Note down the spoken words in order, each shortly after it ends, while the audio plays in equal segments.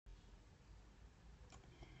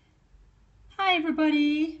Hi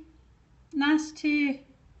everybody, nice to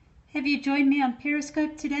have you join me on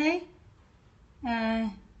Periscope today. My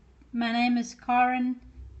name is Karen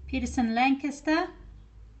Peterson Lancaster,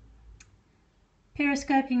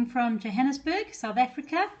 periscoping from Johannesburg, South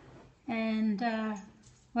Africa, and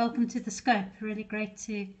welcome to the scope. Really great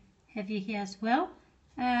to have you here as well.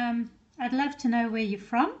 I'd love to know where you're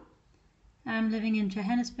from. I'm living in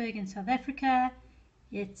Johannesburg in South Africa.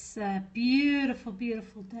 It's a beautiful,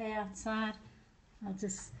 beautiful day outside. I'll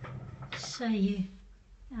just show you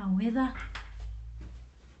our weather.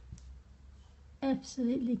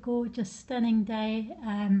 Absolutely gorgeous, stunning day.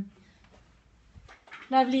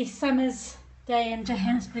 Lovely summer's day in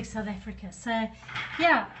Johannesburg, South Africa. So,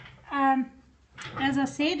 yeah, as I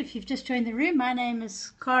said, if you've just joined the room, my name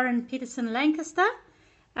is Karen Peterson Lancaster.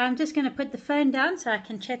 I'm just going to put the phone down so I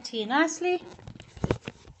can chat to you nicely.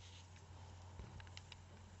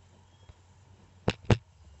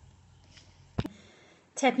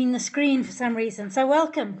 Tapping the screen for some reason. So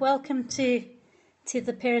welcome to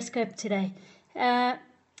the Periscope today. I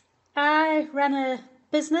run a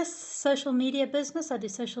business, social media business. I do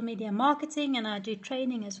social media marketing and I do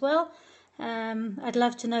training as well. I'd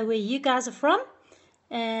love to know where you guys are from,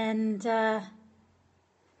 and it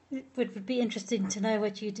would be interesting to know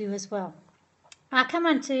what you do as well. I come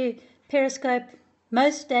onto Periscope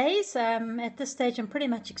most days. At this stage I'm pretty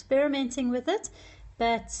much experimenting with it.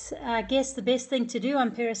 But I guess the best thing to do on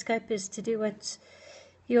Periscope is to do what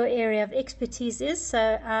your area of expertise is. So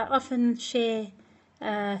I often share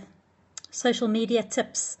social media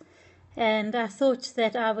tips. And I thought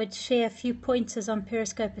that I would share a few pointers on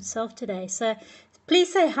Periscope itself today. So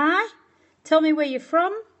please say hi. Tell me where you're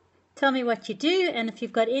from. Tell me what you do. And if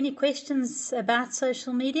you've got any questions about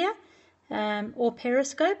social media or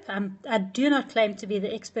Periscope. I do not claim to be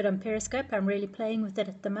the expert on Periscope. I'm really playing with it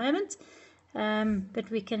at the moment. But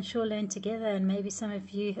we can sure learn together, and maybe some of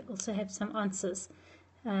you also have some answers.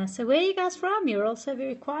 So where are you guys from? You're also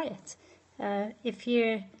very quiet. If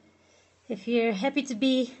you're happy to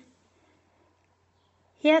be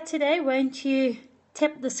here today, won't you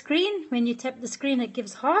tap the screen? When you tap the screen, it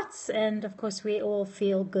gives hearts, and of course we all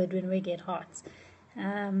feel good when we get hearts.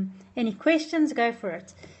 Any questions? Go for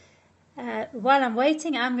it. While I'm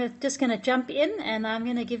waiting, I'm just going to jump in, and I'm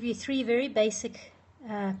going to give you 3 very basic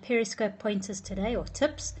Periscope pointers today, or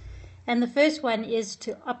tips. And the first one is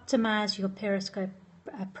to optimize your Periscope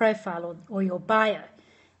profile or your bio.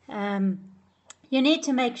 You need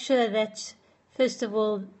to make sure that, first of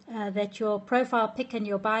all, that your profile pic and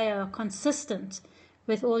your bio are consistent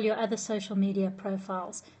with all your other social media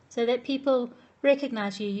profiles, so that people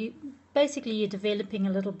recognize you. Basically, you're developing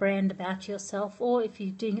a little brand about yourself, or if you're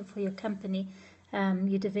doing it for your company,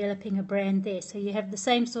 you're developing a brand there. So you have the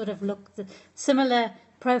same sort of look, the similar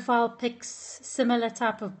profile pics, similar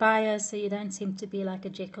type of bios, so you don't seem to be like a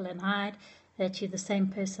Jekyll and Hyde, that you're the same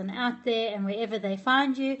person out there, and wherever they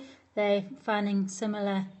find you, they're finding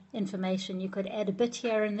similar information. You could add a bit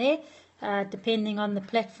here and there, depending on the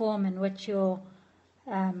platform and what your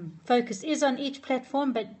focus is on each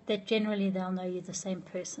platform, but that generally they'll know you're the same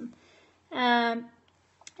person. And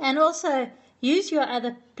also, use your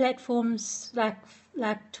other platforms like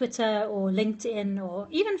Twitter or LinkedIn or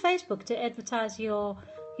even Facebook to advertise your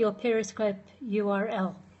Periscope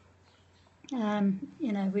URL.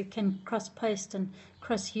 We can cross-post and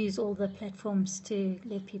cross-use all the platforms to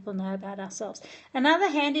let people know about ourselves. Another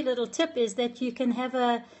handy little tip is that you can have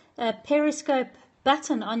a Periscope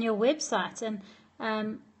button on your website, and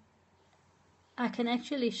I can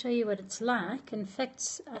actually show you what it's like. In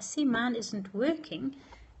fact, I see mine isn't working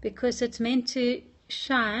because it's meant to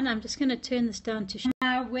shine. I'm just going to turn this down to shine.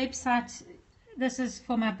 Our website, this is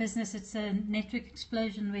for my business. It's a Network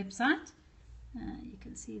Explosion website. You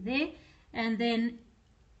can see there. And then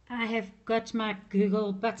I have got my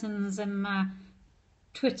Google buttons and my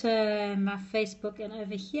Twitter and my Facebook. And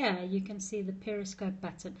over here, you can see the Periscope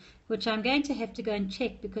button, which I'm going to have to go and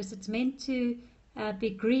check because it's meant to be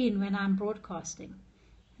green when I'm broadcasting.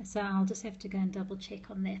 So I'll just have to go and double check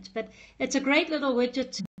on that. But it's a great little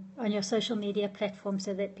widget on your social media platform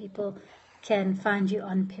so that people can find you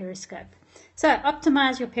on Periscope. So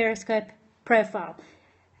optimize your Periscope profile.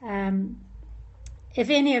 If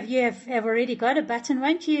any of you have already got a button,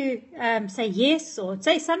 won't you say yes or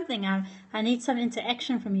say something? I need some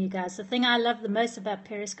interaction from you guys. The thing I love the most about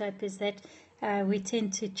Periscope is that we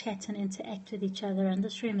tend to chat and interact with each other, and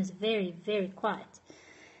this room is very, very quiet.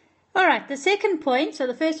 All right, the second point, so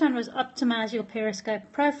the first one was optimize your Periscope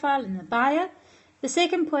profile in the bio. The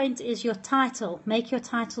second point is your title. Make your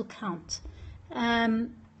title count.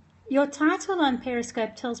 Your title on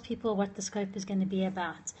Periscope tells people what the scope is going to be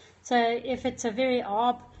about. So if it's a very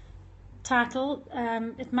title,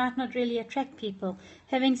 it might not really attract people.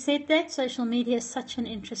 Having said that, social media is such an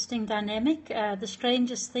interesting dynamic. The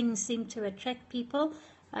strangest things seem to attract people,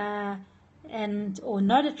 or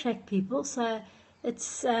not attract people. So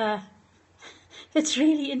it's it's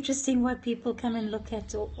really interesting what people come and look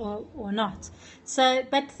at or not. So,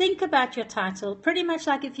 but think about your title. Pretty much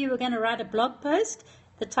like if you were going to write a blog post,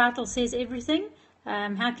 the title says everything.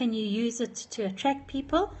 How can you use it to attract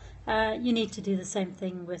people? You need to do the same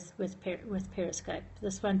thing with Periscope.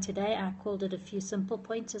 This one today, I called it a few simple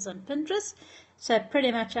pointers on Pinterest. So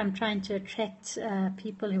pretty much I'm trying to attract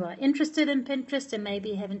people who are interested in Pinterest and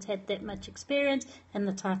maybe haven't had that much experience, and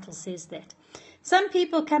the title says that. Some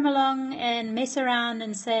people come along and mess around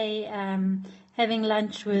and say having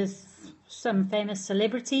lunch with some famous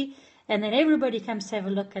celebrity, and then everybody comes to have a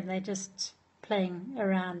look and they're just playing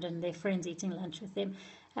around and their friends eating lunch with them.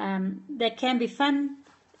 That can be fun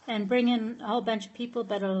and bring in a whole bunch of people,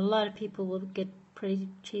 but a lot of people will get pretty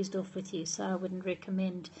cheesed off with you, so I wouldn't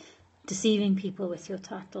recommend deceiving people with your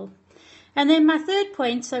title. And then my third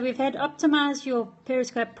point, so we've had optimize your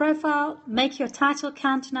Periscope profile, make your title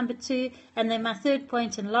count, number 2, and then my third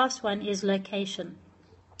point and last one is location.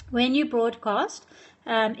 When you broadcast,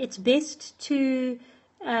 it's best to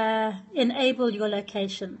enable your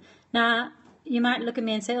location. Now, you might look at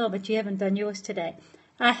me and say, oh, but you haven't done yours today.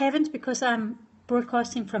 I haven't, because I'm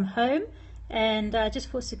broadcasting from home, and just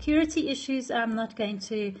for security issues, I'm not going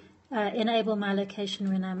to enable my location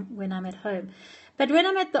when I'm at home. But when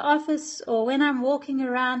I'm at the office or when I'm walking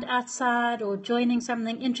around outside or joining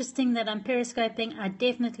something interesting that I'm periscoping, I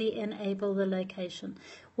definitely enable the location.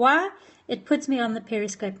 Why? It puts me on the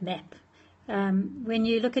Periscope map. When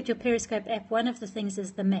you look at your Periscope app, one of the things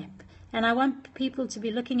is the map. And I want people to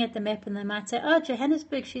be looking at the map and they might say, oh,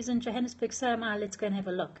 Johannesburg, she's in Johannesburg, so am I, let's go and have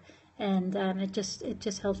a look. And it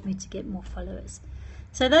just helps me to get more followers.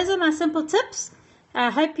 So those are my simple tips.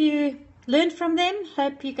 I hope you learned from them.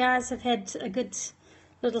 Hope you guys have had a good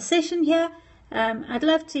little session here. I'd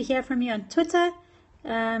love to hear from you on Twitter.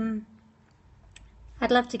 I'd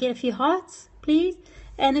love to get a few hearts, please.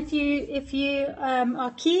 And if you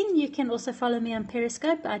are keen, you can also follow me on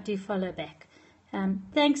Periscope. I do follow back.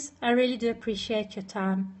 Thanks. I really do appreciate your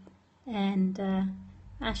time. And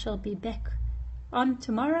I shall be back on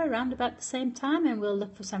tomorrow around about the same time, and we'll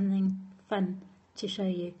look for something fun to show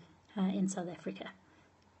you in South Africa.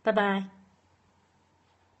 Bye-bye.